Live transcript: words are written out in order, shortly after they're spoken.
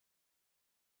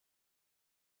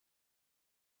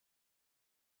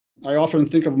I often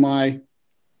think of my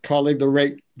colleague, the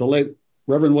late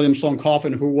Reverend William Sloane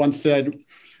Coffin, who once said,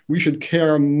 we should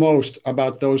care most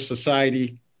about those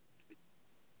society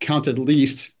counted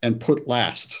least and put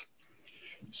last.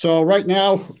 So right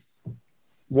now,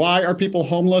 why are people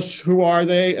homeless? Who are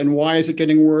they? And why is it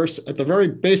getting worse? At the very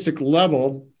basic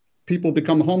level, people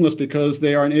become homeless because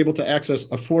they are unable to access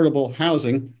affordable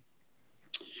housing,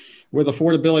 with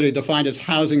affordability defined as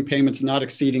housing payments not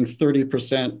exceeding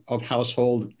 30% of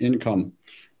household income.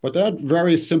 But that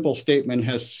very simple statement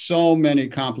has so many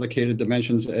complicated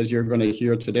dimensions, as you're going to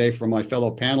hear today from my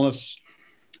fellow panelists.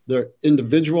 There are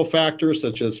individual factors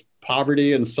such as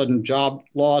poverty and sudden job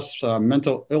loss,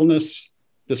 mental illness,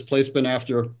 displacement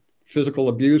after physical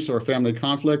abuse or family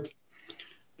conflict.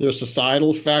 There are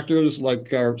societal factors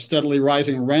like steadily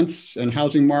rising rents and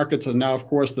housing markets, and now, of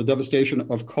course, the devastation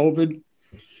of COVID.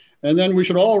 And then we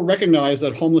should all recognize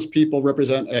that homeless people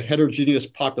represent a heterogeneous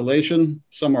population.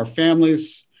 Some are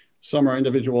families, some are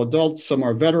individual adults, some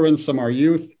are veterans, some are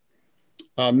youth.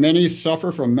 Many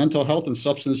suffer from mental health and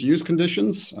substance use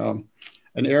conditions, an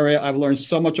area I've learned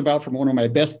so much about from one of my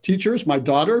best teachers, my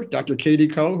daughter, Dr. Katie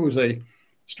Koh, who's a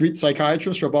street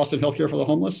psychiatrist for Boston Healthcare for the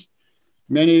Homeless.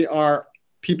 Many are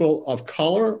people of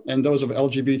color and those of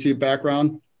LGBT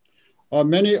background.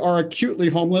 Many are acutely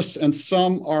homeless and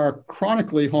some are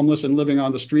chronically homeless and living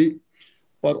on the street,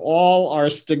 but all are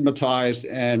stigmatized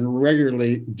and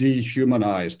regularly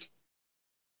dehumanized.